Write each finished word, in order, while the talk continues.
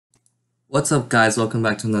What's up guys, welcome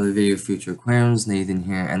back to another video of Future Aquariums. Nathan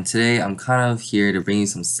here, and today I'm kind of here to bring you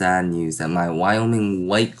some sad news that my Wyoming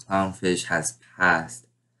white clownfish has passed.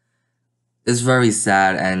 It's very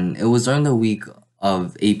sad, and it was during the week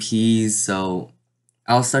of APs, so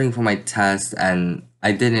I was studying for my test and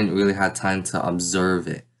I didn't really have time to observe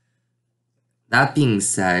it. That being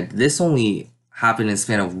said, this only happened in a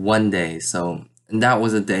span of one day, and that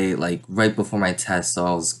was a day like right before my test, so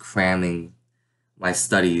I was cramming my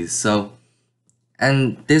studies.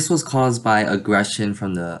 And this was caused by aggression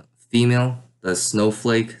from the female, the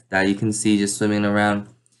snowflake that you can see just swimming around.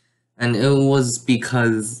 And it was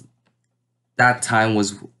because that time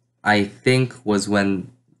was, I think, was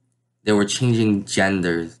when they were changing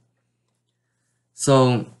genders.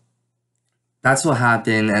 So that's what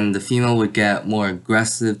happened, and the female would get more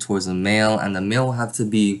aggressive towards the male, and the male would have to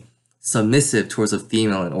be submissive towards the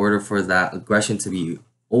female in order for that aggression to be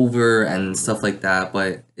over and stuff like that.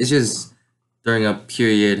 But it's just during a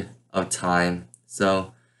period of time.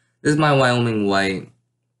 So this is my Wyoming white,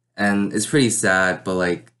 and it's pretty sad, but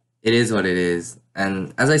like it is what it is.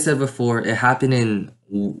 And as I said before, it happened in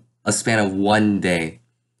a span of one day.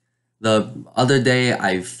 The other day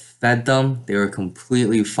I fed them, they were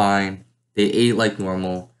completely fine. They ate like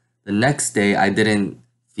normal. The next day I didn't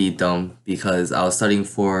feed them because I was studying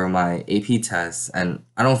for my AP tests, and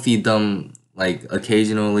I don't feed them like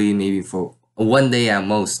occasionally, maybe for one day at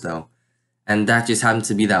most though. And that just happened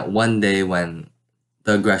to be that one day when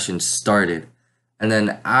the aggression started. And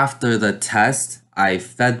then after the test, I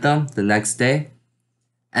fed them the next day.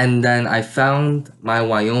 And then I found my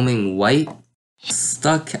Wyoming white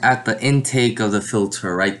stuck at the intake of the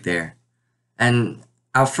filter right there. And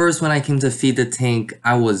at first when I came to feed the tank,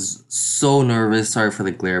 I was so nervous. Sorry for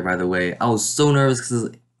the glare, by the way. I was so nervous because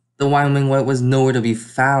the Wyoming white was nowhere to be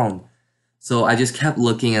found. So I just kept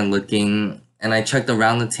looking and looking, and I checked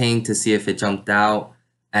around the tank to see if it jumped out,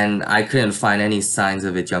 and I couldn't find any signs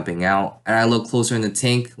of it jumping out. And I looked closer in the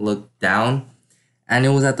tank, looked down, and it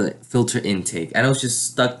was at the filter intake, and it was just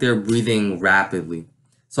stuck there breathing rapidly.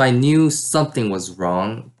 So I knew something was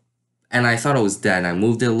wrong, and I thought it was dead. I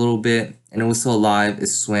moved it a little bit, and it was still alive. It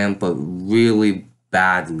swam, but really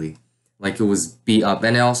badly, like it was beat up,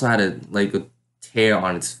 and it also had a tear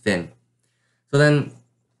on its fin. So then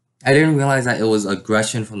I didn't realize that it was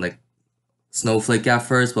aggression from the snowflake at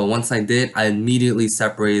first, but once I did, I immediately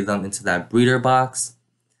separated them into that breeder box,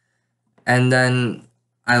 and then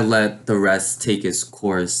I let the rest take its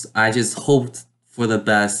course. I just hoped for the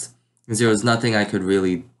best because there was nothing I could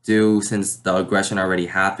really do since the aggression already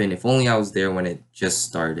happened. If only I was there when it just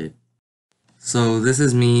started. So this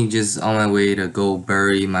is me just on my way to go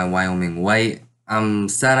bury my Wyoming white. I'm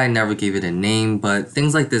sad I never gave it a name, but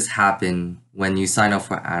things like this happen when you sign up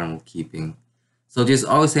for animal keeping. So just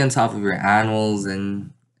always stay on top of your animals,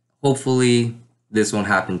 and hopefully this won't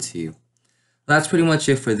happen to you. That's pretty much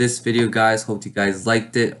it for this video, guys. Hope you guys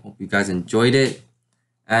liked it. Hope you guys enjoyed it.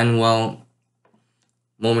 And well,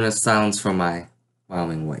 moment of silence for my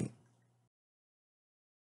Wyoming white.